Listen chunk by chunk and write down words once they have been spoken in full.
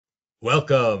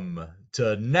Welcome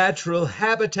to Natural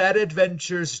Habitat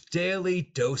Adventures Daily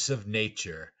Dose of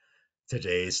Nature.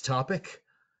 Today's topic: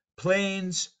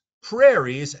 plains,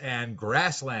 prairies, and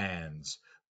grasslands.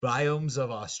 Biomes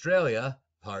of Australia,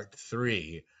 Part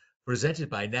 3. Presented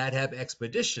by NatHab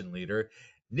Expedition Leader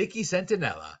Nikki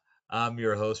Sentinella. I'm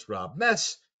your host, Rob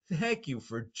Mess. Thank you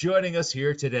for joining us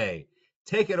here today.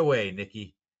 Take it away,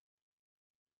 Nikki.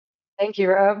 Thank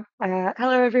you, Rob.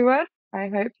 Hello, everyone. I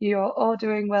hope you're all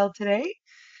doing well today.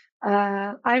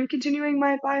 I'm continuing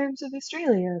my Biomes of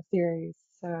Australia series.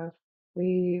 So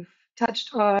we've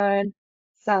touched on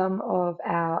some of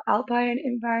our alpine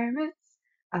environments,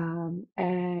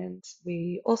 and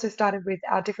we also started with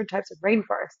our different types of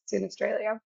rainforests in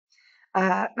Australia.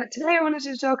 But today I wanted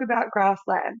to talk about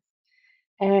grasslands.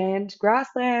 And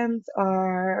grasslands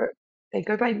they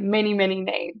go by many, many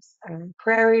names.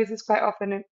 Prairies is quite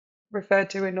often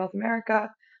referred to in North America,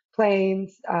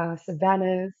 plains,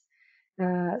 savannas.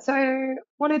 So I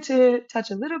wanted to touch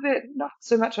a little bit, not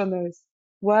so much on those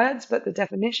words, but the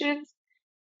definitions,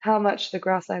 how much the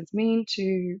grasslands mean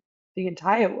to the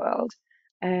entire world,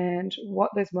 and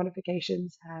what those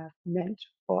modifications have meant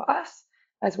for us,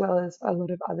 as well as a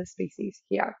lot of other species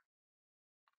here.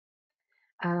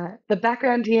 The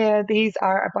background here, these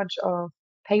are a bunch of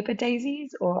paper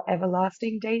daisies or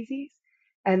everlasting daisies,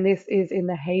 and this is in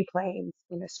the hay plains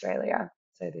in Australia.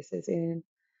 So this is in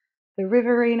the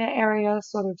Riverina area,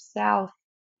 sort of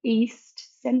southeast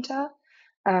centre.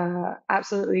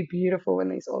 Absolutely beautiful when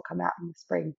these all come out in the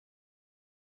spring.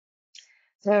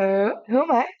 So who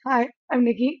am I? Hi, I'm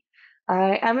Nikki.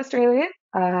 I am Australian.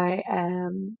 I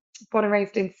am born and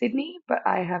raised in Sydney, but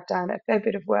I have done a fair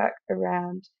bit of work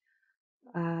around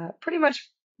pretty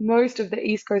much most of the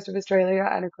east coast of Australia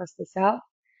and across the south.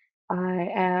 I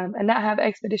am a NatHab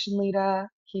expedition leader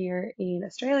here in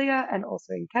Australia and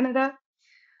also in Canada.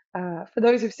 For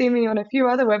those who've seen me on a few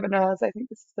other webinars, I think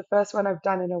this is the first one I've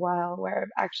done in a while where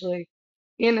I'm actually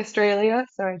in Australia.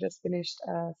 So I just finished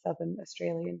a Southern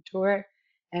Australian tour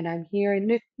and I'm here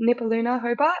in Nipaluna,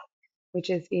 Hobart, which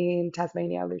is in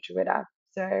Tasmania, Lutruwita.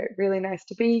 So really nice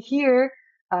to be here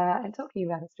and talking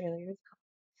about Australia.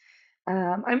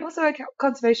 I'm also a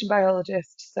conservation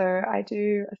biologist, so I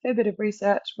do a fair bit of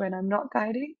research when I'm not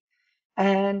guiding,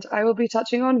 and I will be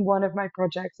touching on one of my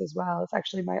projects as well. It's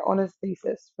actually my honours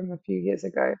thesis from a few years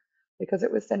ago because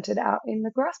it was centered out in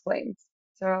the grass plains.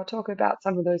 So I'll talk about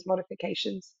some of those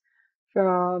modifications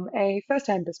from a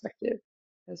first-hand perspective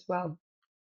as well.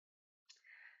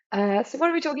 So what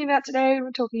are we talking about today?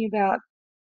 We're talking about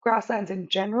grasslands in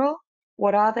general.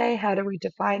 What are they? How do we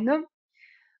define them?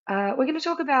 We're going to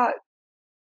talk about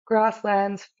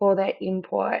grasslands for their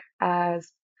import as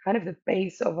kind of the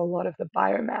base of a lot of the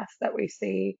biomass that we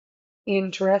see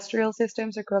in terrestrial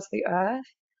systems across the earth.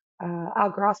 Our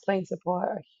grass plains support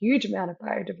a huge amount of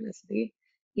biodiversity,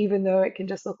 even though it can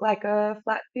just look like a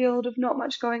flat field of not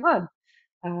much going on.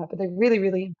 But they're really,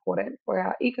 really important for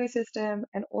our ecosystem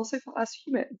and also for us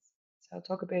humans. So I'll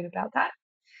talk a bit about that.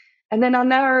 And then I'll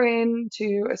narrow in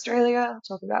to Australia,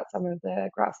 talk about some of the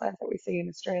grasslands that we see in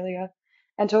Australia,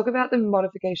 and talk about the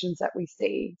modifications that we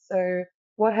see. So,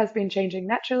 what has been changing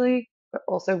naturally, but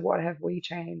also what have we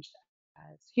changed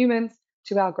as humans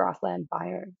to our grassland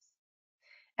biomes?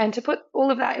 And to put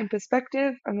all of that in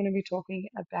perspective, I'm going to be talking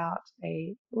about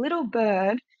a little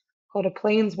bird called a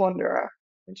plains wanderer,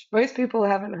 which most people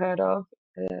haven't heard of,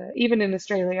 even in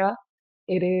Australia.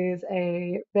 It is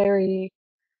a very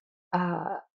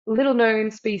uh, little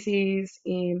known species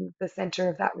in the center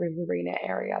of that Riverina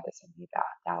area. There's only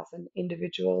about 1,000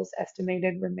 individuals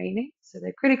estimated remaining, so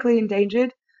they're critically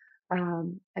endangered,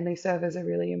 and they serve as a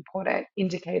really important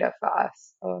indicator for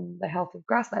us on the health of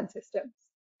grassland systems.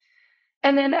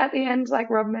 And then at the end,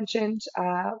 like Rob mentioned,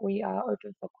 we are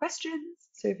open for questions.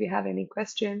 So if you have any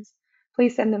questions,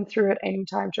 please send them through at any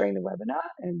time during the webinar,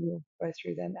 and we'll go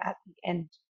through them at the end.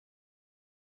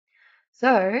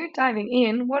 So diving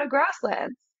in, what are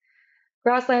grasslands?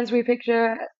 Grasslands, we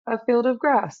picture a field of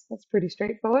grass. That's pretty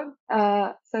straightforward.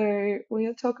 So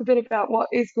we'll talk a bit about what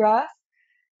is grass,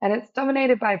 and it's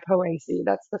dominated by Poaceae.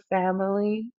 That's the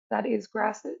family that is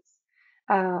grasses.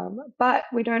 But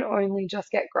we don't only just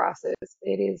get grasses.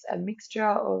 It is a mixture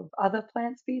of other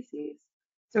plant species.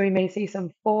 So we may see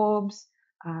some forbs,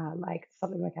 like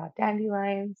something like our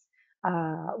dandelions.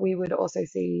 We would also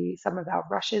see some of our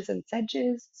rushes and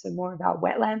sedges, so more of our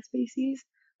wetland species,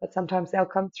 but sometimes they'll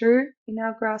come through in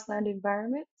our grassland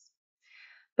environments.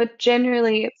 But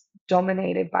generally, it's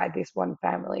dominated by this one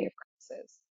family of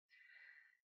grasses.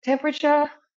 Temperature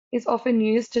is often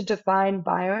used to define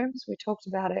biomes. We talked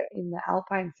about it in the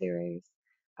Alpine series.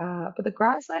 But the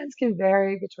grasslands can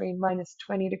vary between minus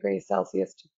 20 degrees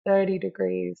Celsius to 30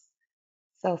 degrees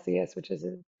Celsius, which is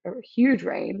a huge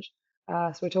range.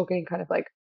 So we're talking kind of like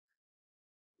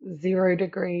 0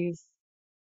 degrees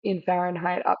in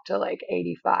Fahrenheit up to like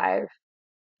 85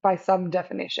 by some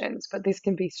definitions, but this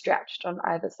can be stretched on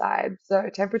either side. So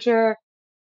temperature,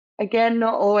 again,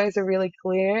 not always a really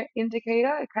clear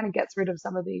indicator. It kind of gets rid of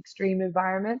some of the extreme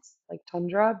environments like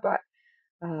tundra, but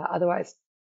otherwise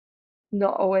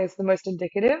not always the most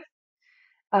indicative.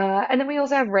 And then we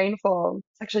also have rainfall.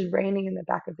 It's actually raining in the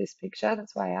back of this picture.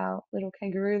 That's why our little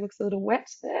kangaroo looks a little wet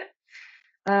there.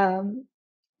 Um,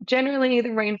 Generally,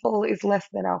 the rainfall is less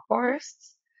than our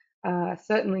forests,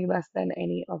 certainly less than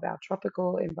any of our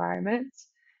tropical environments,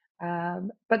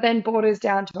 but then borders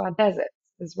down to our deserts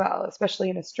as well,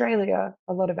 especially in Australia.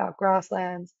 A lot of our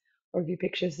grasslands, or if you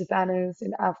picture savannas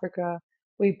in Africa,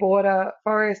 we border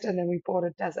forest and then we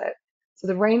border desert. So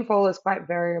the rainfall is quite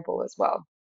variable as well.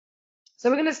 So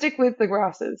we're going to stick with the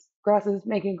grasses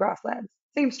making grasslands.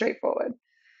 Seems straightforward.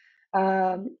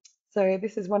 Um, so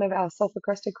this is one of our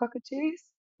sulfur-crested cockatoos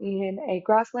in a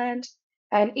grassland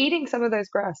and eating some of those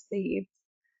grass seeds.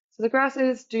 So the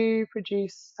grasses do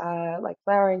produce like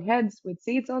flowering heads with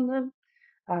seeds on them.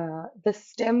 The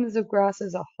stems of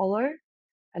grasses are hollow,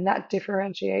 and that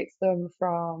differentiates them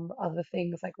from other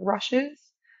things like rushes.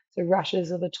 So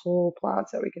rushes are the tall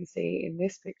plants that we can see in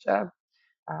this picture,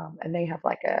 and they have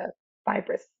like a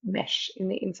fibrous mesh in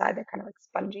the inside. They're kind of like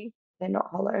spongy. They're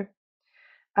not hollow.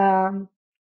 Um,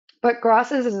 but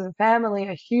grasses as a family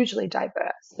are hugely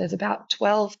diverse. There's about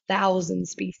 12,000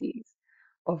 species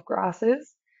of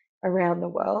grasses around the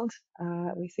world.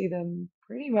 We see them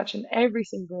pretty much in every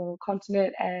single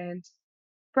continent and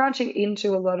branching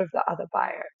into a lot of the other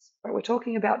biomes. But we're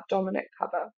talking about dominant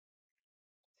cover.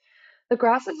 The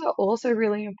grasses are also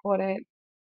really important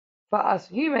for us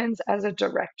humans as a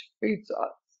direct food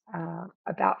source.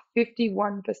 About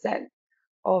 51%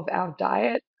 of our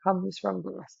diet comes from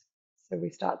grass. So we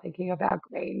start thinking of our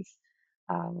grains,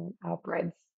 our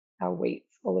breads, our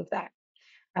wheats, all of that.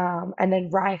 And then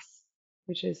rice,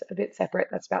 which is a bit separate,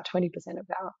 that's about 20% of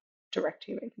our direct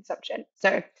human consumption.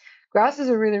 So grasses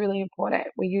are really, really important.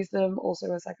 We use them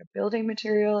also as like a building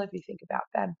material. If you think about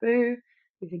bamboo,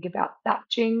 if you think about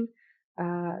thatching,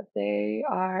 they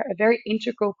are a very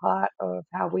integral part of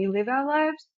how we live our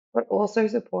lives, but also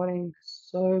supporting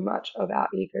so much of our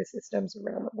ecosystems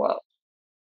around the world.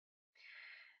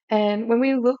 And when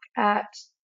we look at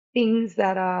things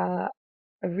that are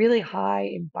really high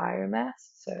in biomass,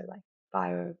 so like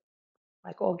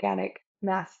like organic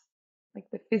mass, like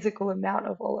the physical amount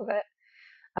of all of it.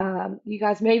 You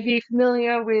guys may be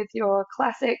familiar with your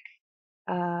classic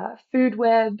food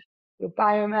web, your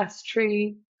biomass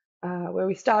tree, where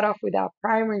we start off with our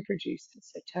primary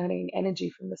producers, so turning energy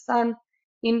from the sun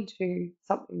into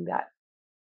something that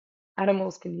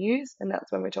animals can use, and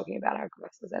that's when we're talking about our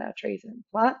grasses and our trees and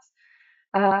plants.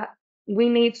 Uh, we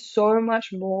need so much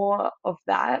more of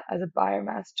that as a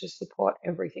biomass to support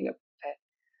everything of it.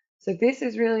 So this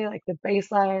is really like the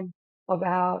baseline of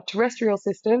our terrestrial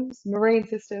systems. Marine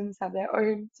systems have their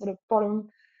own sort of bottom,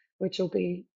 which will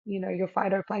be, your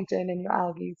phytoplankton and your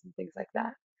algae and things like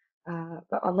that.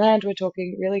 But on land, we're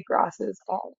talking really grasses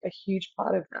are a huge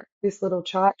part of that. This little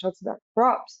chart talks about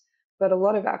crops, but a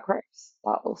lot of our crops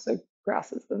are also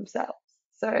grasses themselves.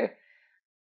 So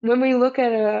when we look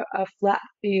at a flat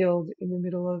field in the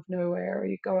middle of nowhere, or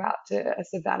you go out to a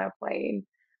savanna plain,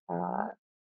 uh,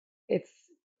 it's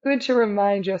good to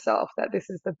remind yourself that this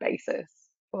is the basis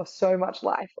for so much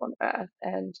life on Earth.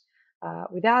 And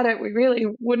without it, we really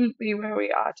wouldn't be where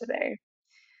we are today.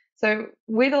 So,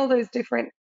 with all those different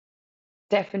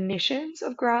definitions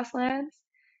of grasslands,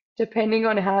 depending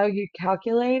on how you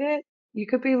calculate it, you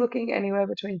could be looking anywhere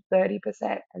between 30%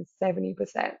 and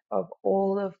 70% of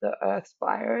all of the Earth's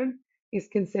biome is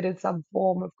considered some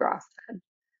form of grassland,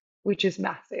 which is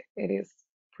massive. It is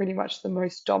pretty much the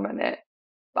most dominant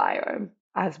biome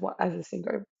as a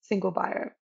single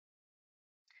biome.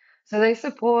 So they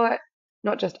support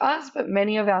not just us, but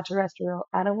many of our terrestrial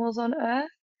animals on Earth.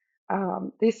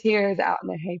 This here is out in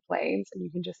the hay plains, and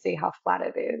you can just see how flat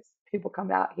it is. People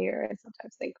come out here and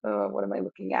sometimes think, "Oh, what am I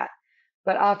looking at?"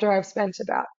 But after I've spent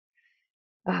about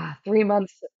 3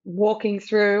 months walking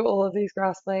through all of these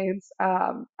grass plains,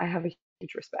 I have a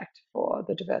huge respect for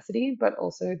the diversity, but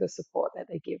also the support that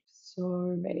they give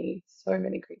so many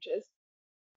creatures.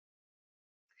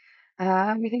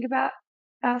 We think about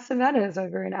our savannas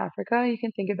over in Africa. You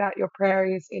can think about your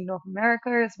prairies in North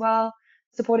America as well,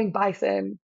 supporting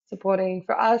bison, supporting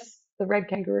for us the red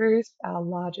kangaroos, our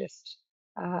largest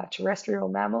terrestrial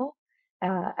mammal,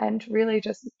 and really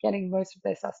just getting most of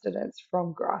their sustenance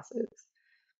from grasses.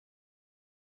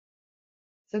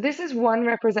 So this is one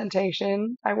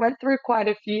representation. I went through quite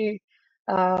a few.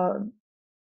 Um,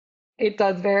 it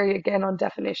does vary again on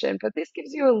definition, but this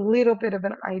gives you a little bit of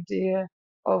an idea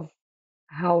of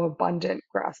how abundant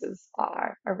grasses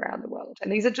are around the world. And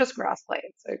these are just grass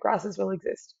plains, so grasses will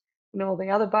exist in all the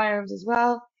other biomes as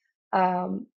well.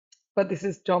 Um, but this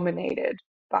is dominated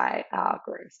by our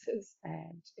grasses,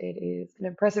 and it is an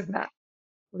impressive map,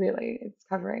 really. It's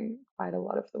covering quite a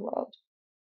lot of the world.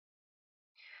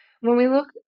 When we look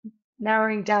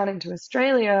narrowing down into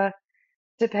Australia,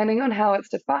 depending on how it's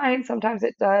defined, sometimes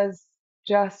it does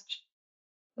just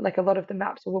like a lot of the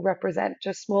maps will represent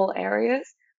just small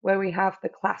areas where we have the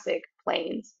classic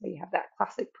plains, we have that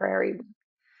classic prairie.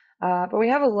 But we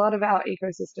have a lot of our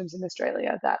ecosystems in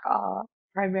Australia that are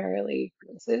primarily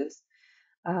grasses.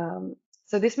 Um,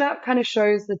 so this map kind of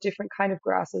shows the different kind of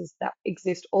grasses that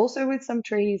exist also with some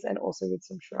trees and also with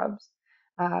some shrubs.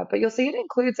 But you'll see it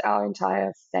includes our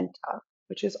entire center,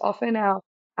 which is often our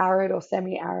arid or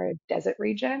semi-arid desert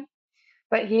region.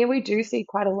 But here we do see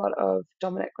quite a lot of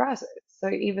dominant grasses. So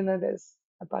even though there's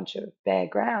a bunch of bare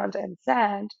ground and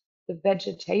sand, the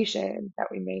vegetation that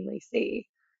we mainly see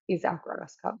is our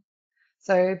grass cover.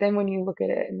 So then when you look at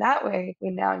it in that way,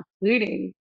 we're now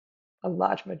including a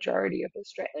large majority of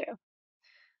Australia.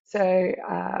 So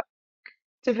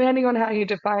depending on how you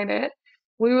define it,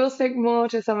 we will stick more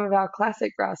to some of our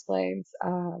classic grass plains,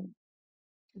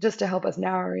 just to help us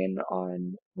narrow in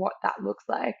on what that looks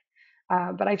like.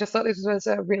 But I just thought this was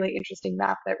a really interesting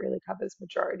map that really covers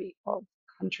majority of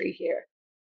country here.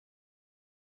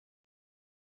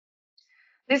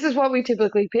 This is what we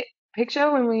typically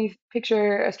picture when we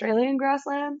picture Australian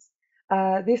grasslands.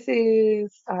 This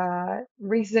is a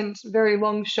recent, very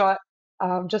long shot,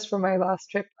 just from my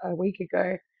last trip a week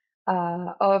ago,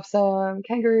 of some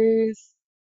kangaroos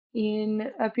in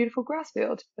a beautiful grass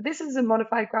field. But this is a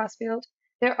modified grass field.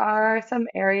 There are some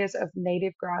areas of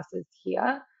native grasses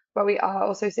here, but we are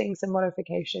also seeing some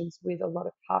modifications with a lot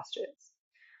of pastures.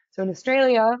 So in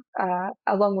Australia,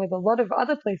 along with a lot of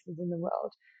other places in the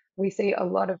world, we see a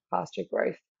lot of pasture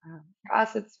growth. For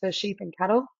us, it's for sheep and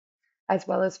cattle, as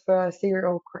well as for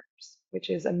cereal crops, which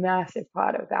is a massive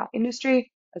part of our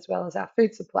industry, as well as our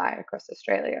food supply across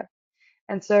Australia.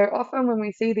 And so often when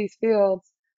we see these fields,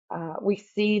 we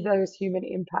see those human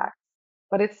impacts,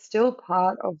 but it's still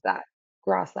part of that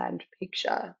grassland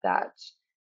picture that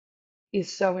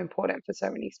is so important for so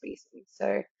many species.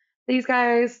 So these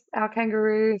guys, our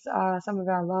kangaroos, are some of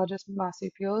our largest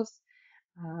marsupials,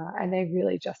 and they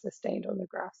really just sustained on the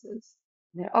grasses.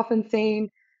 And they're often seen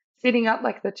sitting up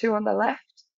like the two on the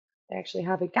left. They actually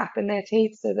have a gap in their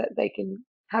teeth so that they can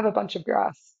have a bunch of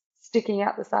grass sticking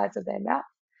out the sides of their mouth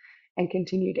and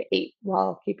continue to eat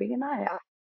while keeping an eye out.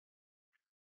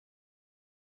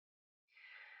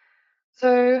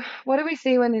 So, what do we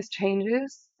see when this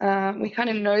changes? We kind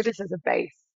of know this as a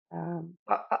base,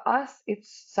 but for us,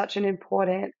 it's such an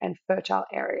important and fertile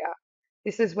area.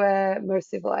 This is where most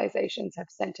civilizations have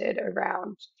centered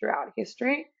around throughout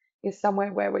history, is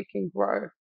somewhere where we can grow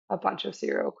a bunch of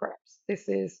cereal crops. This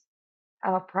is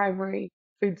our primary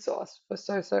food source for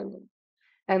so long.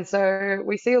 And so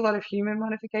we see a lot of human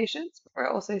modifications, but we're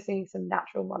also seeing some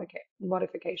natural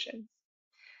modifications.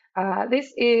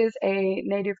 This is a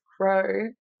native crow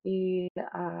in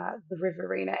the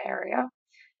Riverina area.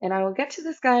 And I will get to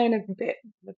this guy in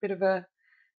a bit of a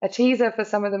teaser for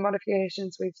some of the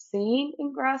modifications we've seen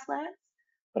in grasslands.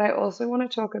 But I also want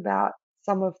to talk about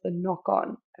some of the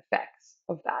knock-on effects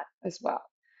of that as well.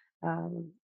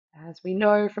 Um, as we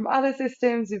know from other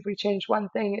systems, if we change one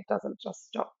thing, it doesn't just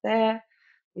stop there.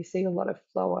 We see a lot of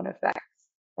flow-on effects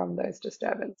from those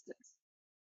disturbances.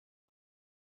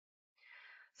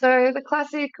 So the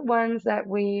classic ones that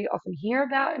we often hear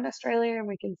about in Australia and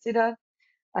we consider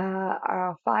are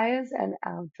our fires and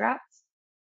our droughts.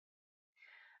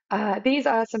 These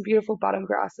are some beautiful bottom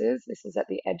grasses. This is at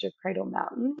the edge of Cradle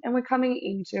Mountain, and we're coming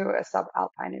into a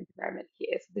subalpine environment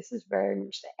here. So this is very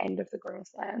much the end of the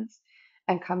grasslands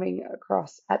and coming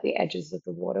across at the edges of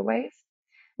the waterways.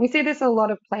 We see this a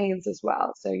lot of plains as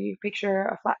well. So you picture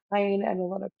a flat plain and a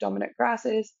lot of dominant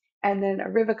grasses, and then a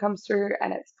river comes through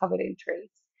and it's covered in trees.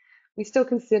 We still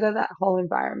consider that whole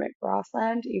environment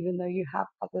grassland, even though you have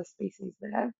other species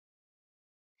there.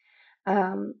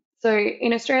 So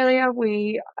in Australia,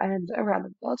 we and around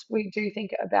the world, we do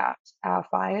think about our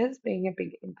fires being a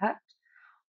big impact.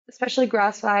 Especially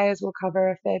grass fires will cover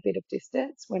a fair bit of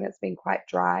distance when it's been quite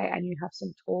dry and you have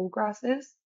some tall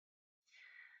grasses.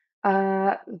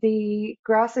 The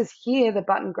grasses here, the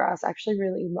button grass, actually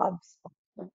really loves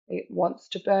It wants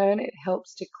to burn. It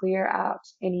helps to clear out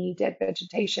any dead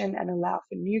vegetation and allow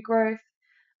for new growth.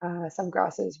 Some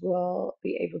grasses will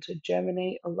be able to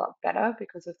germinate a lot better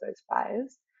because of those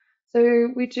fires. So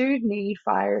we do need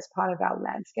fire as part of our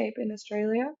landscape in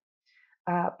Australia,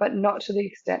 but not to the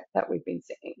extent that we've been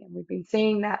seeing. And we've been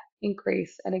seeing that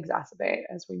increase and exacerbate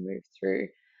as we move through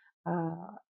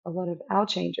a lot of our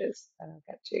changes that I'll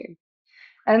get to.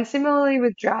 And similarly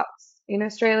with droughts, in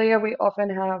Australia, we often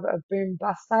have a boom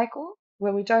bust cycle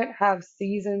where we don't have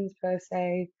seasons per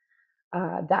se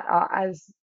that are as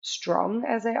strong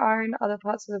as they are in other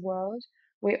parts of the world.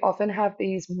 We often have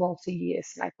these multi-year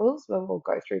cycles where we'll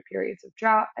go through periods of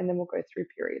drought and then we'll go through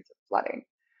periods of flooding.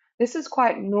 This is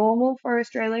quite normal for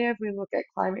Australia if we look at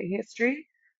climate history,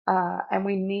 and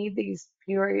we need these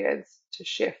periods to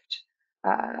shift,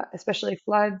 especially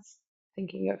floods.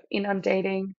 Thinking of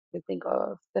inundating, you think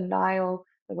of the Nile,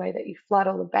 the way that you flood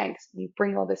all the banks, you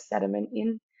bring all this sediment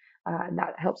in, and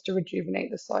that helps to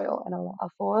rejuvenate the soil and allow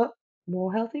for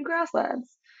more healthy grasslands.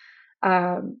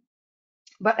 Um,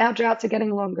 but our droughts are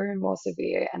getting longer and more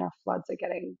severe, and our floods are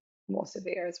getting more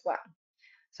severe as well.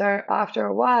 So after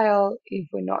a while, if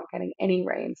we're not getting any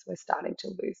rains, we're starting to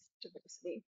lose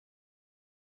diversity.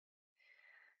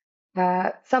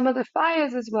 Some of the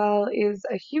fires as well is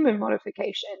a human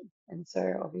modification. And so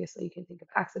obviously you can think of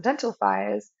accidental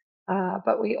fires,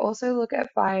 but we also look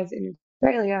at fires in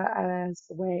Australia as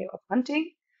a way of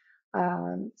hunting.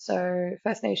 So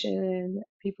First Nation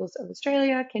peoples of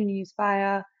Australia can use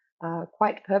fire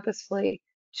quite purposefully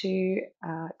to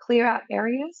clear out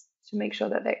areas to make sure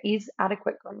that there is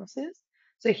adequate grasses.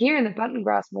 So here in the button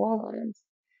grass moorlands,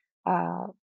 uh,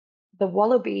 the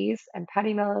wallabies and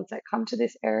paddy melons that come to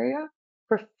this area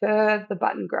prefer the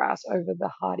button grass over the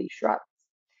hardy shrubs.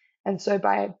 And so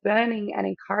by burning and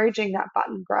encouraging that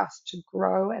button grass to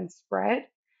grow and spread,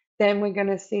 then we're going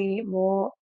to see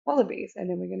more wallabies and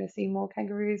then we're going to see more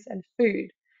kangaroos and food.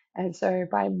 And so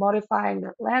by modifying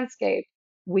that landscape,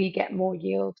 we get more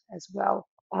yield as well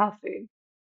for our food.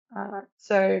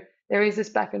 So there is this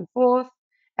back and forth,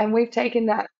 and we've taken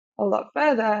that a lot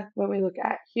further when we look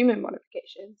at human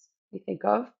modifications. We think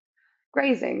of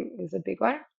grazing is a big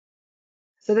one.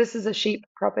 So this is a sheep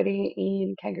property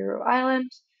in Kangaroo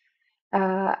Island,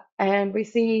 and we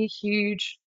see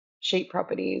huge sheep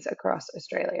properties across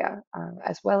Australia,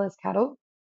 as well as cattle.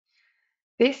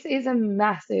 This is a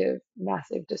massive,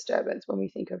 massive disturbance when we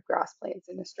think of grass plains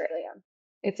in Australia.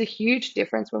 It's a huge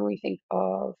difference when we think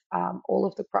of all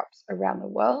of the crops around the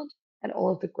world and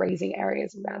all of the grazing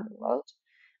areas around the world.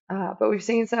 But we've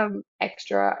seen some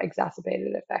extra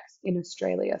exacerbated effects in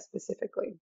Australia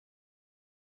specifically.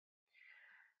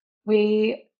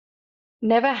 We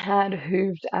never had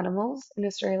hooved animals in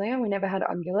Australia. We never had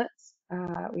ungulates.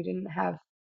 We didn't have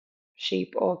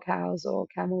sheep or cows or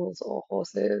camels or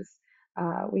horses.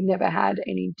 We never had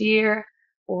any deer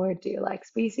or deer-like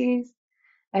species.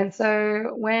 And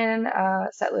so when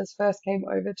settlers first came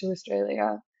over to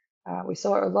Australia, we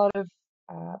saw a lot of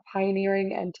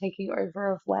pioneering and taking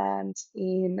over of land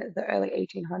in the early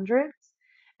 1800s.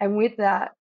 And with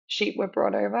that, sheep were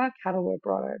brought over, cattle were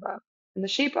brought over. And the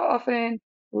sheep are often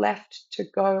left to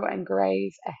go and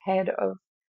graze ahead of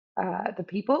the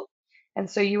people. And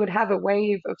so you would have a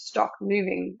wave of stock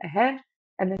moving ahead,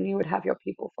 and then you would have your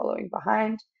people following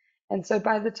behind. And so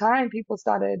by the time people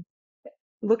started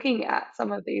looking at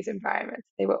some of these environments,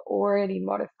 they were already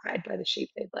modified by the sheep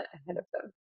they'd let ahead of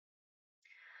them.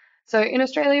 So in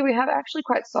Australia, we have actually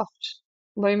quite soft,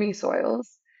 loamy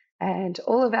soils, and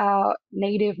all of our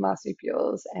native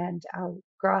marsupials and our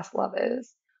grass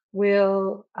lovers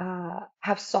will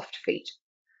have soft feet.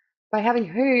 By having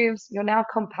hooves, you're now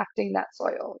compacting that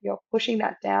soil, you're pushing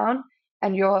that down,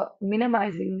 and you're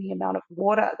minimizing the amount of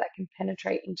water that can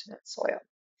penetrate into that soil.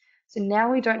 So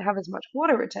now we don't have as much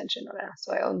water retention on our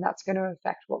soil, and that's going to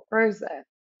affect what grows there.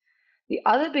 The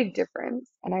other big difference,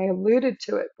 and I alluded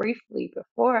to it briefly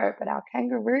before, but our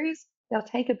kangaroos, they'll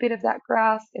take a bit of that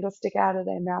grass, it'll stick out of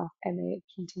their mouth, and they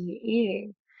continue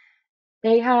eating.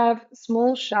 They have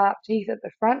small, sharp teeth at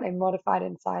the front, they're modified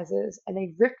in sizes, and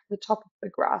they rip the top of the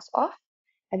grass off,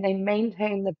 and they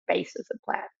maintain the base of the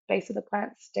plant. The base of the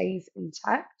plant stays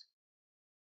intact,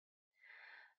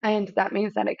 and that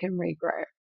means that it can regrow.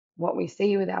 What we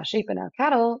see with our sheep and our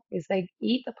cattle is they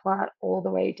eat the plant all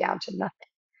the way down to nothing.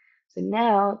 So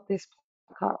now this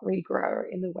plant can't regrow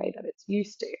in the way that it's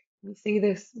used to. We see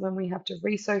this when we have to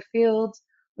resow fields,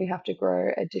 we have to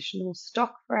grow additional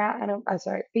stock for our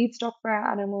feedstock for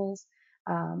our animals,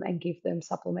 and give them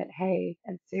supplement hay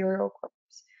and cereal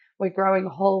crops. We're growing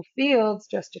whole fields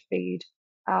just to feed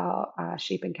our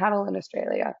sheep and cattle in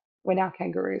Australia when our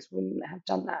kangaroos wouldn't have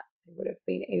done that. they would have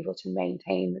been able to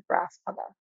maintain the grass cover.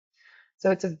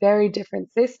 So it's a very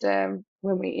different system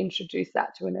when we introduce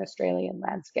that to an Australian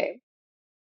landscape.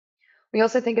 We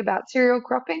also think about cereal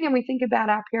cropping and we think about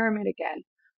our pyramid again.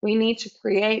 We need to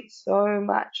create so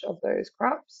much of those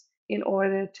crops in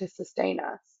order to sustain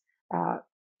us.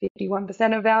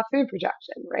 51% of our food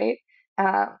production, right?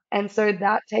 And so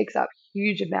that takes up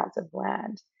huge amounts of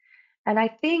land. And I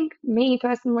think, me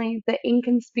personally, the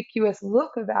inconspicuous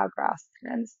look of our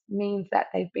grasslands means that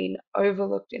they've been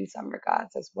overlooked in some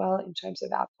regards as well in terms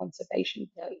of our conservation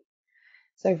value.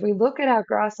 So if we look at our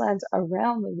grasslands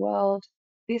around the world,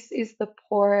 this is the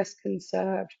poorest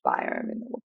conserved biome in the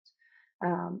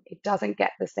world. It doesn't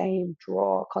get the same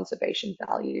draw conservation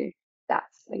value that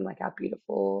something like our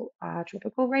beautiful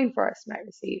tropical rainforest might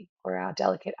receive or our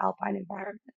delicate alpine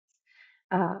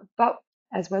environments. But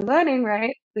as we're learning,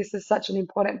 right, this is such an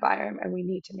important biome and we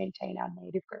need to maintain our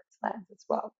native grasslands as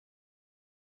well.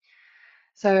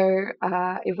 So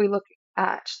if we look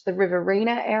at the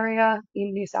Riverina area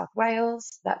in New South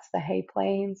Wales, that's the Hay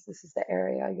Plains. This is the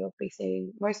area you'll be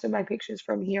seeing most of my pictures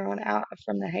from here on out are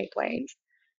from the Hay Plains.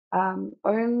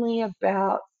 Only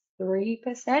about 3%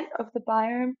 of the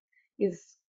biome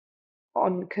is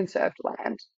on conserved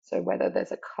land. So whether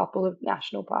there's a couple of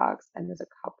national parks and there's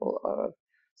a couple of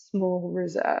small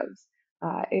reserves,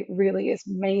 it really is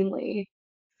mainly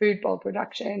food bowl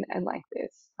production and like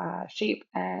this sheep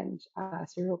and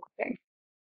cereal cooking.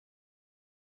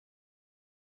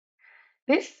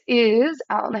 This is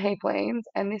out on the hay plains,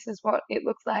 and this is what it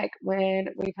looks like when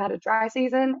we've had a dry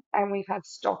season and we've had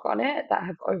stock on it that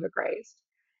have overgrazed.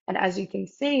 And as you can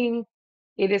see,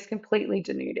 it is completely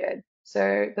denuded.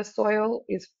 So the soil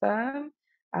is firm,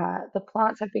 the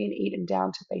plants have been eaten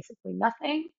down to basically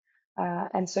nothing.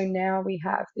 And so now we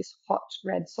have this hot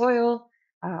red soil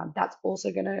that's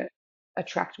also going to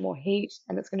attract more heat,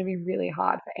 and it's going to be really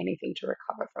hard for anything to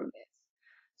recover from this.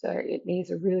 So it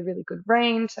needs a really, really good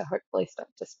rain to hopefully start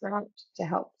to sprout to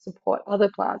help support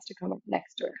other plants to come up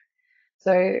next to it.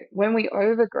 So when we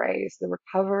overgraze, the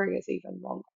recovery is even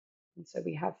longer. And so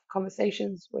we have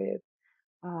conversations with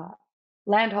uh,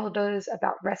 landholders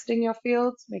about resting your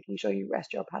fields, making sure you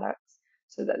rest your paddocks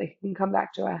so that they can come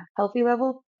back to a healthy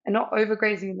level and not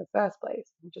overgrazing in the first place.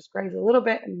 You just graze a little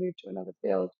bit and move to another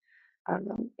field.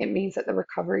 It means that the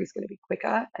recovery is going to be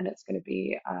quicker and it's going to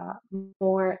be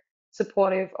more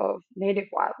supportive of native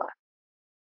wildlife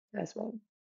as well.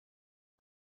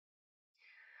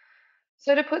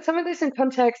 So to put some of this in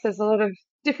context, there's a lot of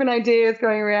different ideas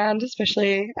going around,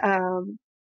 especially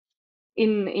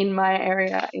in my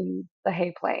area in the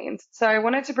Hay Plains. So I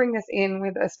wanted to bring this in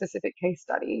with a specific case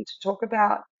study to talk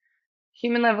about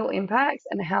human level impacts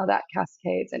and how that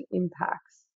cascades and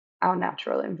impacts our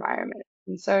natural environment.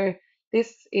 And so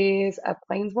this is a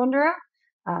plains wanderer.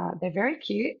 They're very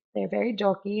cute. They're very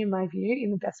dorky in my view, in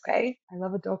the best way. I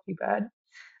love a dorky bird.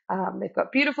 They've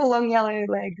got beautiful long yellow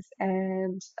legs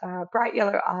and bright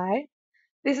yellow eye.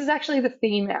 This is actually the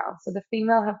female. So the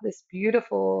female have this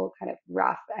beautiful kind of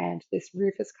rough and this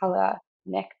rufous color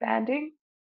neck banding.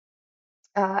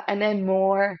 And they're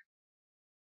more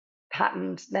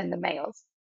patterned than the males.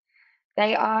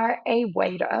 They are a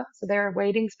wader, so they're a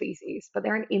wading species, but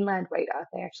they're an inland wader.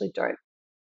 They actually don't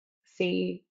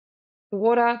see the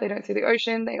water, they don't see the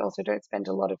ocean, they also don't spend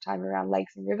a lot of time around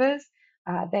lakes and rivers.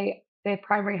 Their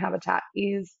primary habitat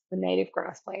is the native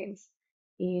grass plains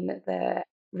in the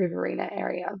Riverina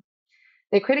area.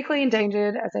 They're critically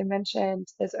endangered, as I mentioned.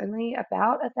 There's only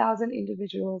about 1,000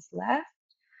 individuals left.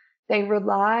 They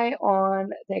rely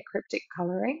on their cryptic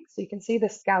coloring. So you can see the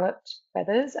scalloped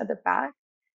feathers at the back,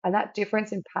 and that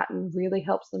difference in pattern really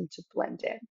helps them to blend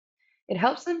in. It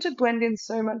helps them to blend in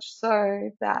so much so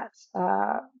that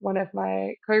one of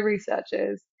my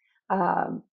co-researchers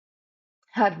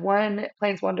had one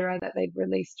plains wanderer that they'd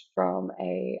released from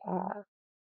a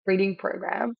breeding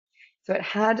program. So it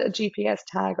had a GPS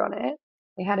tag on it.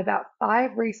 They had about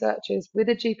 5 researchers with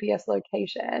a GPS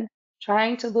location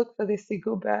trying to look for this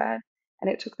single bird,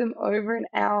 and it took them over an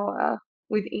hour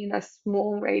within a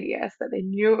small radius that they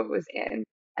knew it was in,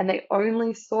 and they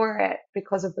only saw it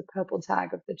because of the purple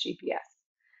tag of the GPS.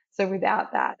 So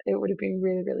without that, it would have been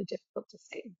really, really difficult to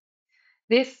see.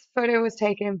 This photo was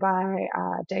taken by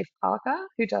Dave Parker,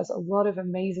 who does a lot of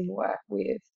amazing work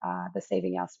with the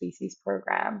Saving Our Species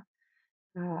program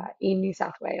in New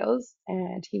South Wales,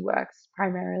 and he works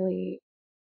primarily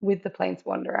with the Plains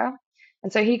Wanderer.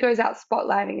 And so he goes out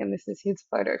spotlighting, and this is his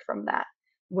photo from that,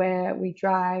 where we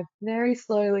drive very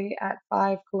slowly at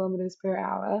 5 kilometers per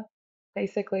hour,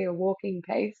 basically a walking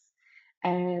pace,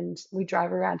 and we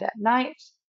drive around at night.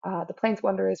 The Plains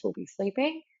Wanderers will be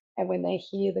sleeping, and when they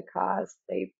hear the cars,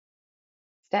 they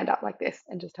stand up like this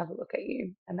and just have a look at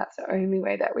you. And that's the only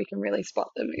way that we can really spot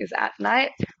them is at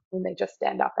night when they just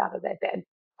stand up out of their bed.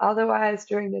 Otherwise,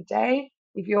 during the day,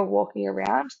 if you're walking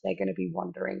around, they're going to be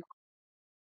wandering.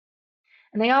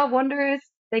 And they are wanderers.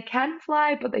 They can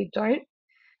fly, but they don't.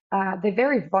 They're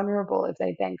very vulnerable if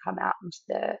they then come out into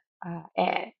the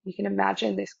air. You can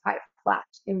imagine this quite flat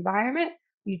environment.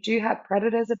 You do have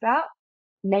predators about.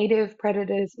 Native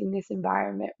predators in this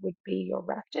environment would be your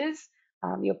raptors,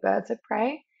 your birds of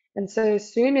prey. And so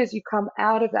as soon as you come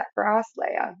out of that grass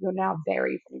layer, you're now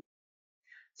very vulnerable.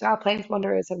 So our plains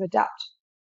wanderers have adapted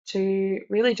to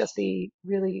really just be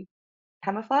really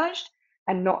camouflaged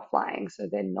and not flying. So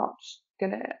they're not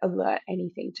going to alert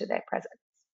anything to their presence.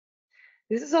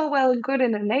 This is all well and good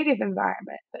in a native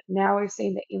environment, but now we've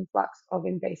seen the influx of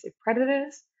invasive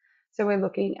predators. So we're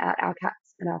looking at our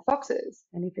cats and our foxes.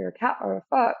 And if you're a cat or a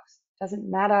fox, it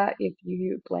doesn't matter if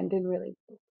you blend in really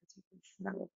well because you can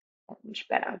smell much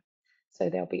better. So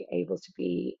they'll be able to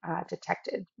be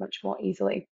detected much more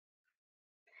easily.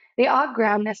 They are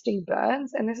ground nesting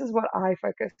birds, and this is what I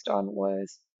focused on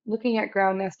was looking at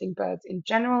ground nesting birds in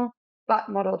general, but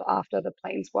modeled after the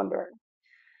plains wanderer.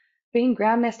 Being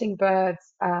ground nesting birds,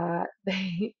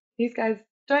 these guys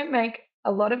don't make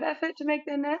a lot of effort to make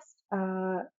their nest.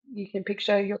 You can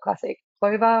picture your classic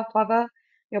plover.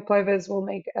 Your plovers will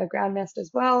make a ground nest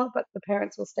as well, but the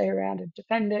parents will stay around and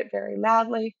defend it very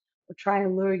loudly or try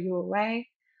and lure you away.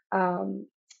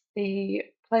 The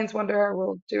plains wanderer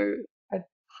will do a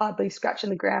hardly scratch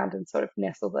in the ground and sort of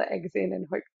nestle the eggs in and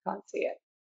hope you can't see it.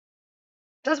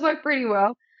 It does work pretty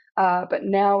well, but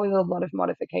now with a lot of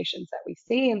modifications that we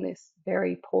see in this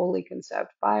very poorly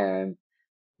conserved biome,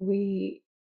 we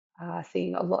are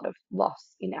seeing a lot of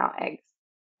loss in our eggs,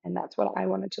 and that's what I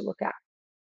wanted to look at.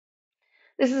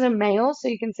 This is a male, so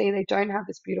you can see they don't have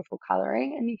this beautiful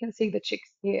coloring, and you can see the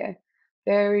chicks here.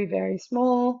 Very, very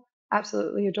small,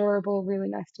 absolutely adorable, really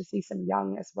nice to see some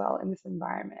young as well in this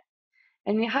environment.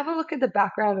 And you have a look at the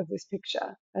background of this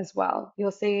picture as well.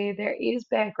 You'll see there is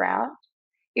bare ground.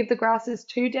 If the grass is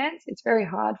too dense, it's very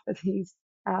hard for these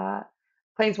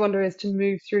plains wanderers to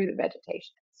move through the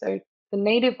vegetation. So the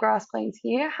native grass plains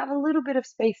here have a little bit of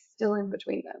space still in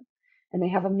between them. And they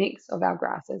have a mix of our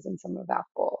grasses and some of our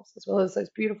forbs, as well as those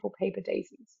beautiful paper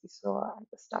daisies we saw at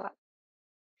the start.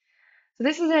 So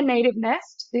this is their native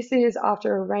nest. This is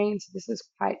after a rain, so this is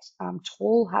quite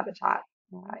tall habitat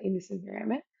in this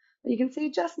environment. But you can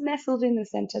see just nestled in the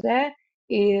center there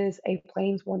is a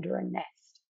plains wanderer nest.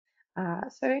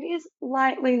 So it is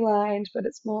lightly lined, but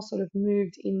it's more sort of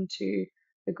moved into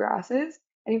the grasses.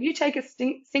 And if you take a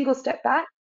single step back,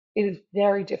 it is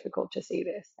very difficult to see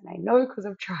this. And I know because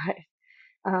I've tried.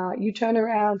 You turn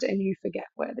around and you forget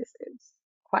where this is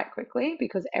quite quickly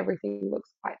because everything looks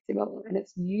quite similar. And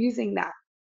it's using that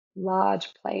large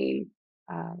plain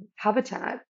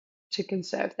habitat to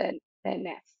conserve their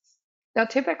nests. They'll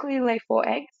typically lay 4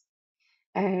 eggs.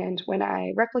 And when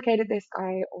I replicated this,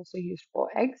 I also used 4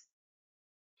 eggs.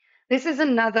 This is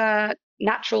another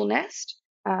natural nest.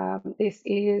 This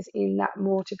is in that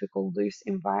more typical loose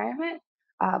environment,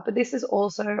 but this is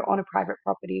also on a private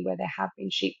property where there have been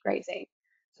sheep grazing.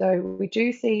 So we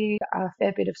do see a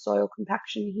fair bit of soil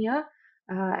compaction here,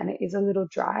 and it is a little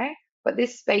dry, but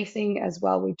this spacing as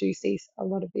well, we do see a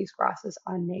lot of these grasses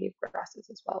are native grasses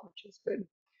as well, which is good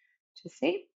to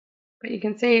see. But you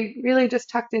can see really just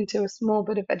tucked into a small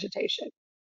bit of vegetation.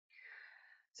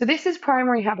 So this is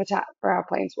primary habitat for our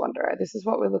plains wanderer. This is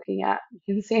what we're looking at.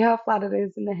 You can see how flat it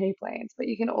is in the hay plains, but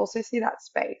you can also see that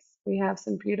space. We have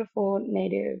some beautiful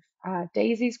native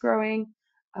daisies growing,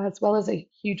 as well as a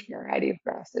huge variety of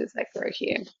grasses that grow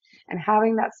here. And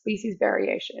having that species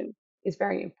variation is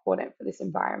very important for this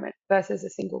environment versus a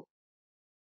single.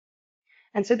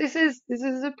 And so this is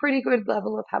a pretty good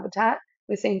level of habitat.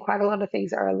 We're seeing quite a lot of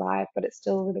things that are alive, but it's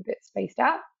still a little bit spaced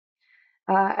out.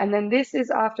 And then this is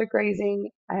after grazing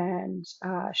and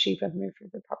sheep have moved through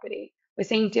the property. We're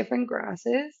seeing different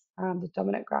grasses. The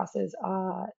dominant grasses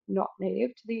are not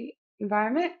native to the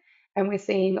environment, and we're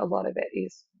seeing a lot of it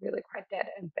is really quite dead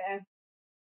and bare.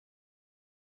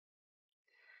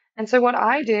 And so what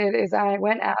I did is I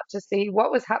went out to see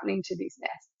what was happening to these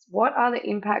nests. What are the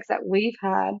impacts that we've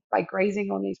had by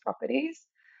grazing on these properties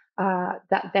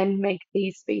that then make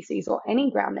these species or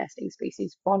any ground nesting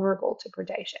species vulnerable to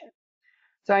predation?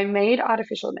 So I made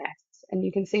artificial nests, and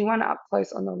you can see one up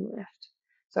close on the left.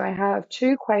 So I have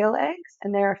 2 quail eggs,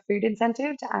 and they're a food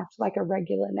incentive to act like a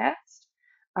regular nest.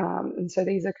 And so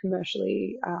these are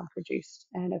commercially produced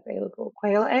and available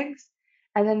quail eggs.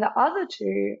 And then the other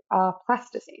 2 are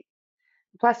plasticine.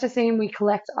 Plasticine we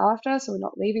collect after, so we're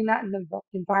not leaving that in the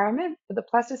environment. But the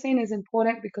plasticine is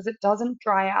important because it doesn't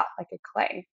dry out like a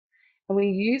clay. And we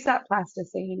use that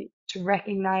plasticine to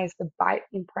recognize the bite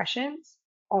impressions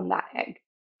on that egg.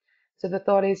 So the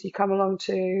thought is you come along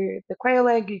to the quail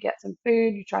egg, you get some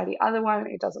food, you try the other one,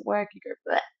 it doesn't work, you go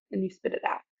bleh, and you spit it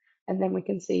out. And then we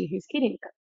can see who's getting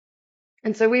it.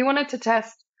 And so we wanted to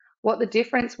test what the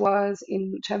difference was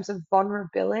in terms of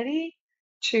vulnerability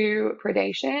to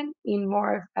predation in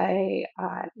more of a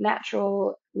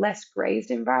natural, less grazed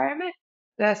environment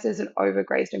versus an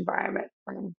overgrazed environment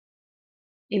from,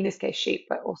 in this case, sheep,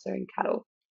 but also in cattle.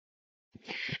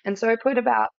 And so I put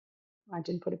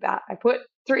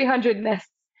 300 nests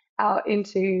out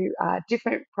into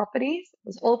different properties. It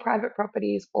was all private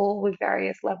properties, all with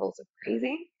various levels of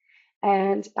grazing.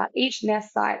 And at each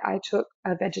nest site, I took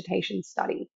a vegetation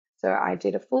study. So I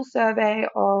did a full survey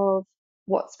of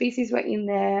what species were in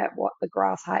there, what the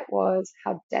grass height was,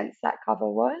 how dense that cover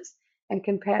was, and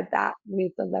compared that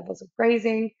with the levels of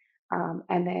grazing,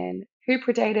 and then who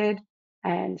predated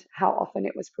and how often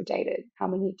it was predated, how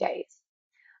many days.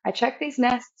 I checked these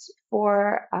nests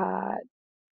for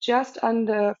just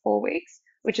under 4 weeks,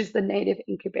 which is the native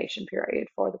incubation period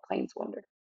for the plains wanderer.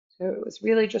 So it was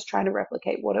really just trying to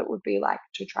replicate what it would be like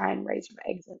to try and raise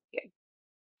eggs here.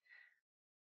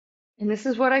 And this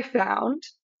is what I found.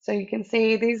 So you can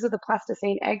see these are the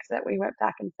plasticine eggs that we went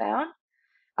back and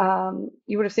found.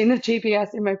 You would have seen the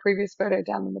GPS in my previous photo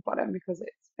down on the bottom because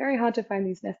it's very hard to find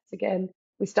these nests again.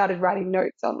 We started writing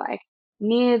notes on like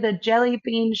near the jelly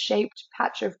bean shaped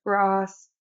patch of grass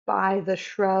by the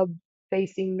shrub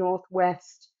facing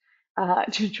northwest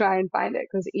to try and find it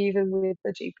because even with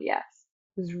the GPS,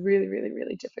 it was really, really,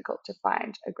 really difficult to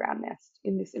find a ground nest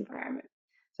in this environment.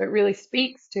 So it really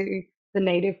speaks to the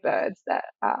native birds that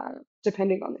are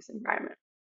depending on this environment.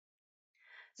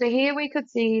 So here we could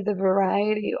see the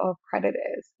variety of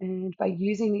predators, and by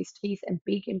using these teeth and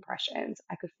beak impressions,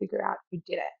 I could figure out who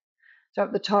did it. So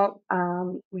at the top,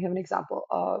 we have an example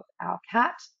of our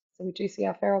cat. So we do see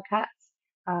our feral cats.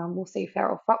 We'll see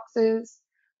feral foxes.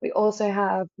 We also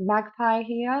have magpie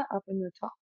here up in the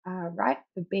top right,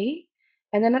 the bee.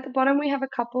 And then at the bottom, we have a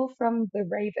couple from the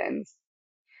ravens.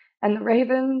 And the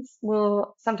ravens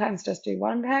will sometimes just do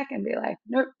one peck and be like,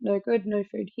 nope, no good, no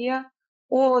food here.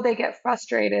 Or they get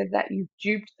frustrated that you've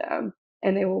duped them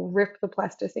and they will rip the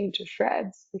plasticine to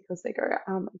shreds because they go,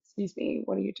 excuse me,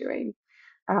 what are you doing?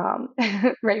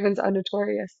 Ravens are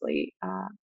notoriously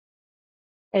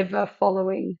ever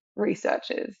following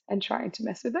researchers and trying to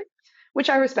mess with them, which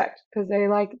I respect because they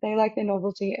like their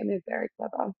novelty and they're very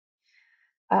clever.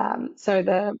 So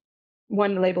the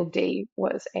one labeled D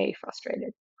was a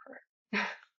frustrated crow.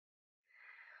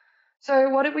 So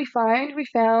what did we find? We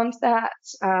found that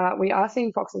we are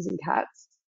seeing foxes and cats,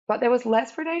 but there was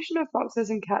less predation of foxes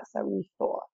and cats than we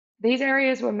thought. These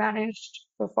areas were managed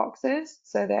for foxes,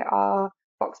 so there are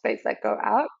fox baits that go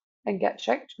out and get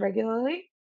checked regularly.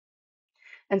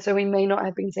 And so we may not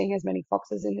have been seeing as many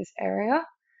foxes in this area.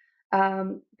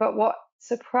 But what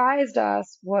surprised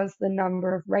us was the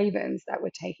number of ravens that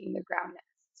were taking the ground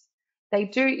nests. They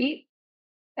do eat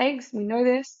eggs, we know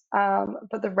this,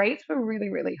 but the rates were really,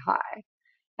 really high.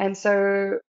 And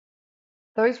so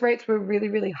those rates were really,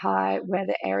 really high where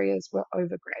the areas were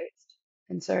overgrazed.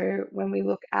 And so when we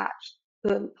look at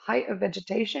the height of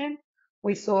vegetation,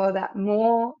 we saw that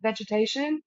more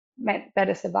vegetation meant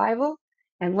better survival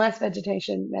and less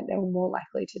vegetation meant they were more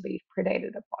likely to be predated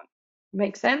upon.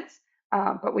 Makes sense?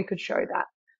 But we could show that.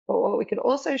 But what we could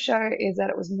also show is that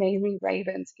it was mainly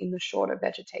ravens in the shorter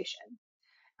vegetation.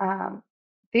 Um,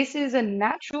 this is a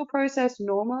natural process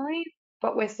normally,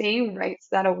 but we're seeing rates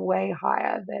that are way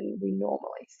higher than we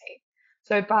normally see.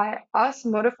 So by us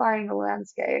modifying the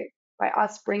landscape, by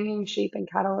us bringing sheep and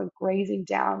cattle and grazing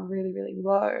down really, really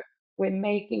low, we're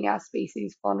making our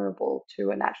species vulnerable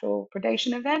to a natural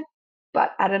predation event,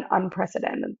 but at an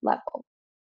unprecedented level.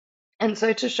 And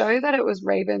so to show that it was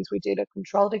ravens, we did a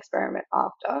controlled experiment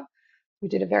after. We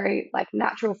did a very like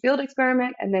natural field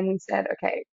experiment, and then we said,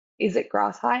 okay, is it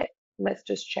grass height? Let's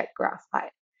just check grass height.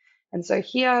 And so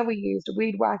here we used a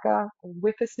weed whacker, a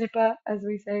whippersnipper, as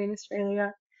we say in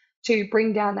Australia, to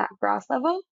bring down that grass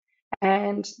level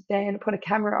and then put a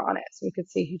camera on it so we could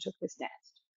see who took this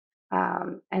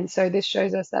nest. And so this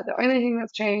shows us that the only thing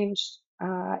that's changed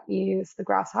is the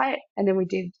grass height. And then we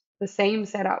did the same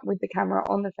setup with the camera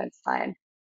on the fence line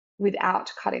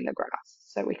without cutting the grass.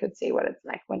 So we could see what it's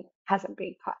like when it hasn't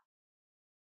been cut.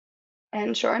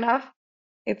 And sure enough,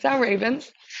 it's our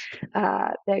ravens.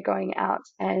 They're going out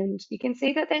and you can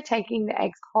see that they're taking the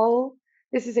eggs whole.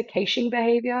 This is a caching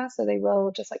behavior, so they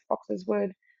will, just like foxes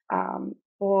would,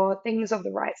 for things of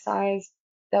the right size,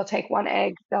 they'll take one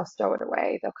egg, they'll stow it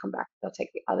away, they'll come back, they'll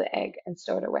take the other egg and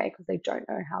stow it away because they don't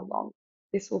know how long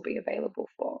this will be available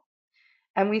for.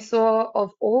 And we saw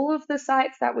of all of the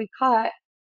sites that we cut,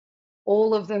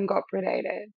 all of them got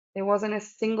predated. There wasn't a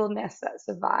single nest that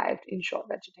survived in short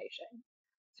vegetation.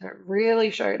 So it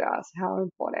really showed us how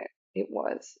important it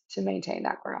was to maintain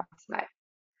that grass mate.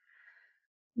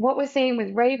 What we're seeing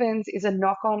with ravens is a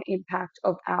knock-on impact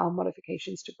of our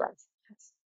modifications to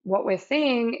grasslands. What we're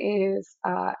seeing is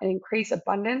an increased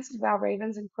abundance of our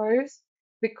ravens and crows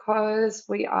because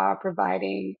we are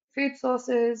providing food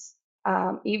sources,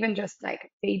 even just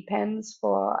like feed pens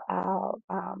for our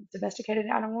domesticated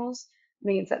animals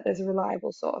means that there's a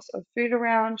reliable source of food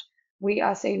around. We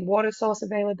are seeing water source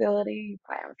availability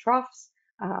by our troughs.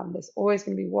 There's always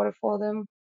going to be water for them.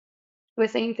 We're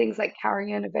seeing things like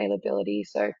carrion availability.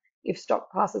 So if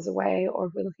stock passes away or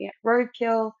if we're looking at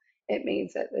roadkill, it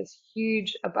means that there's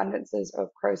huge abundances of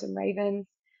crows and ravens.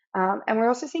 And we're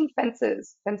also seeing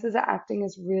fences. Fences are acting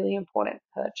as really important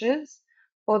perches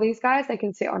for these guys. They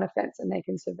can sit on a fence and they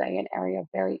can survey an area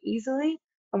very easily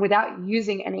and without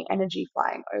using any energy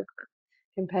flying over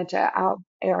compared to our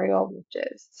aerial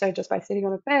watches. So just by sitting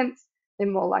on a fence, they're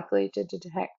more likely to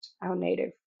detect our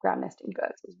native ground nesting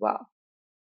birds as well.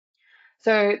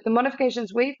 So the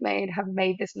modifications we've made have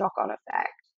made this knock-on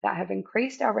effect that have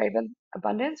increased our raven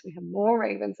abundance. We have more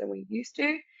ravens than we used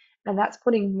to, and that's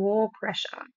putting more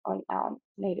pressure on our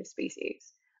native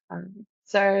species.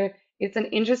 So it's an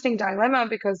interesting dilemma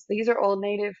because these are all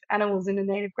native animals in a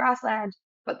native grassland,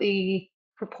 but the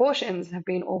proportions have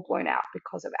been all blown out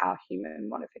because of our human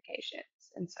modifications.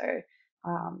 And so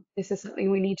this is something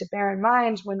we need to bear in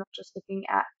mind. We're not just looking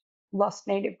at lost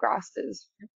native grasses,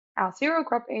 our cereal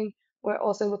cropping, we're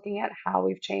also looking at how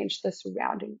we've changed the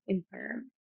surrounding environment.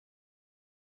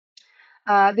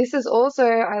 This is also,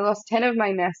 I lost 10 of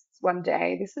my nests one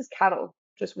day. This is cattle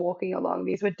just walking along.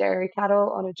 These were dairy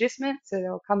cattle on agistment, so they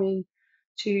were coming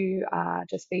to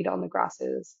just feed on the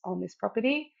grasses on this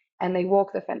property, and they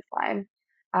walk the fence line,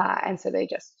 and so they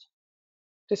just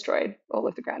destroyed all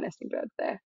of the ground nesting birds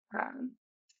there.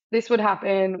 This would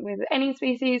happen with any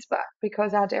species, but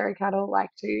because our dairy cattle like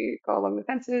to go along the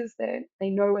fences, they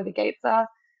know where the gates are,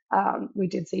 we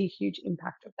did see a huge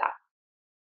impact of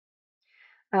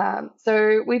that.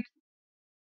 So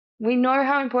we know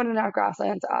how important our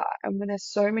grasslands are, and when there's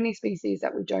so many species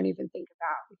that we don't even think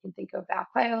about. We can think of our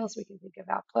quails, we can think of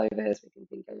our plovers, we can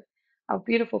think of our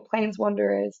beautiful plains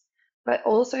wanderers, but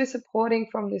also supporting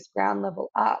from this ground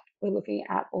level up, we're looking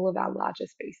at all of our larger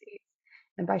species.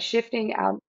 And by shifting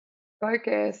our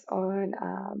focus on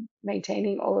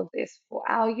maintaining all of this for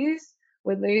our use,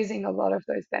 we're losing a lot of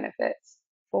those benefits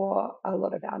for a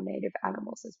lot of our native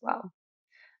animals as well.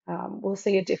 We'll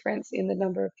see a difference in the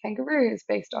number of kangaroos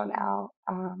based on our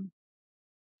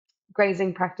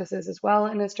grazing practices as well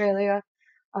in Australia.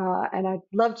 And I'd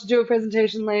love to do a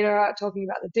presentation later talking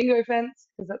about the dingo fence,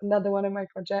 because that's another one of my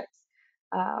projects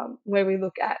where we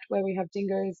look at where we have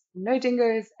dingoes and no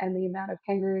dingoes and the amount of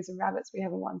kangaroos and rabbits we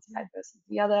have on one side versus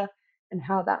the other, and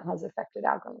how that has affected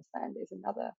our grassland is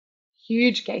another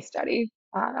huge case study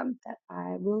that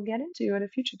I will get into at a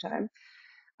future time.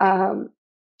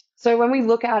 So when we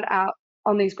look out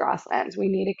on these grasslands, we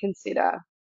need to consider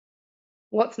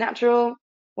what's natural,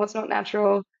 what's not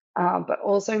natural, but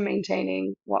also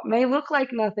maintaining what may look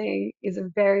like nothing is a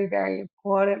very, very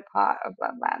important part of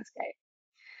that landscape.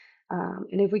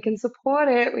 And if we can support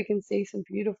it, we can see some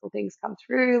beautiful things come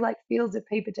through, like fields of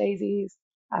paper daisies.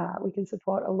 We can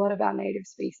support a lot of our native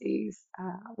species,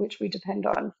 which we depend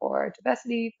on for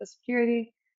diversity, for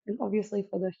security, and obviously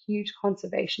for the huge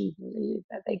conservation value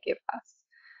that they give us.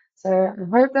 So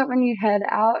I hope that when you head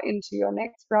out into your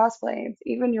next grasslands,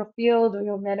 even your field or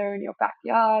your meadow in your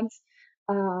backyards,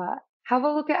 have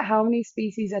a look at how many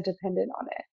species are dependent on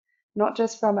it, not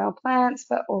just from our plants,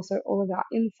 but also all of our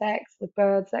insects, the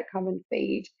birds that come and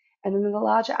feed, and then the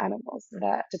larger animals that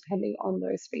are depending on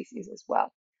those species as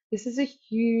well. This is a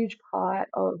huge part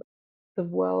of the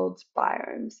world's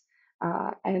biomes,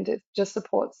 and it just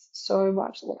supports so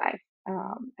much life.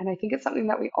 And I think it's something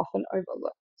that we often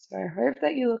overlook. So I hope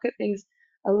that you look at things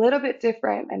a little bit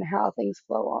different and how things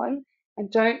flow on, and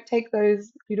don't take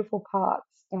those beautiful parts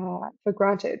for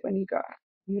granted when you go out.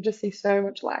 You'll just see so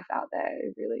much life out there.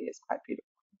 It really is quite beautiful.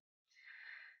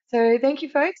 So thank you,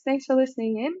 folks. Thanks for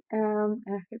listening in.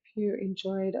 I hope you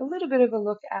enjoyed a little bit of a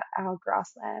look at our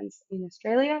grasslands in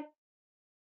Australia.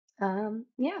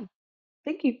 Yeah,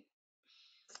 thank you.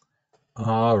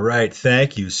 All right,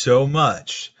 thank you so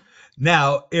much.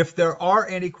 Now, if there are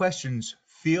any questions,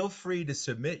 feel free to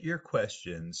submit your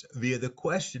questions via the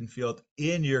question field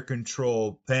in your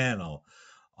control panel.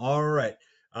 All right.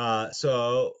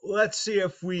 So let's see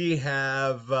if we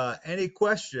have any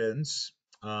questions.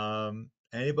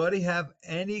 Anybody have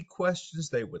any questions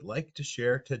they would like to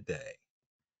share today?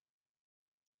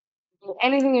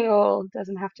 Anything at all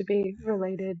doesn't have to be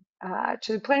related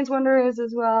to plains wanderers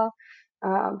as well,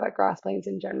 but grasslands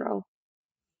in general.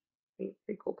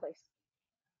 Pretty cool place.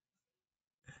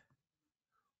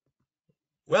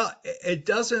 Well, it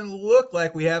doesn't look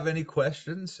like we have any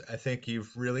questions. I think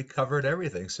you've really covered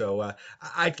everything. So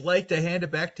I'd like to hand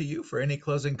it back to you for any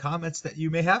closing comments that you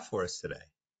may have for us today.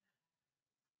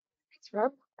 Thanks,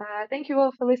 Rob. Thank you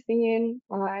all for listening in.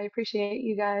 I appreciate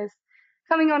you guys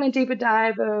coming on a deeper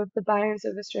dive of the biomes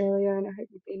of Australia, and I hope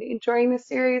you've been enjoying this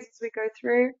series as we go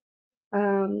through.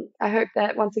 I hope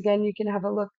that once again you can have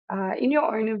a look in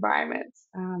your own environments.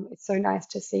 It's so nice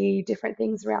to see different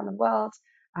things around the world,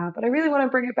 but I really want to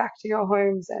bring it back to your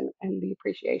homes and the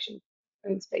appreciation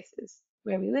of own spaces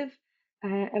where we live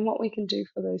and what we can do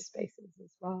for those spaces as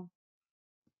well.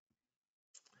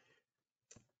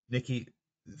 Nikki,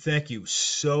 thank you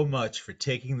so much for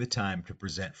taking the time to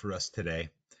present for us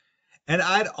today. And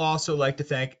I'd also like to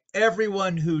thank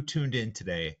everyone who tuned in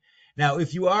today. Now,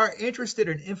 if you are interested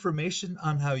in information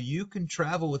on how you can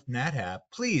travel with NatHab,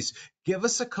 please give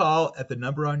us a call at the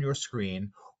number on your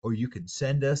screen, or you can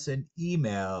send us an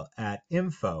email at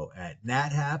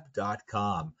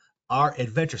info@nathab.com. Our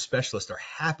adventure specialists are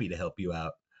happy to help you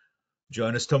out.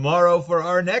 Join us tomorrow for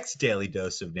our next daily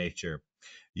dose of nature.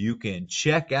 You can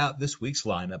check out this week's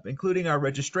lineup, including our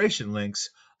registration links,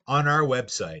 on our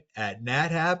website at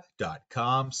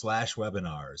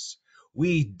nathab.com/webinars.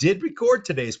 We did record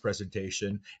today's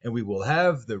presentation, and we will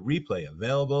have the replay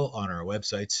available on our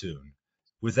website soon.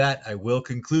 With that, I will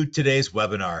conclude today's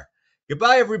webinar.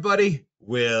 Goodbye, everybody.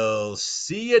 We'll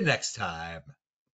see you next time.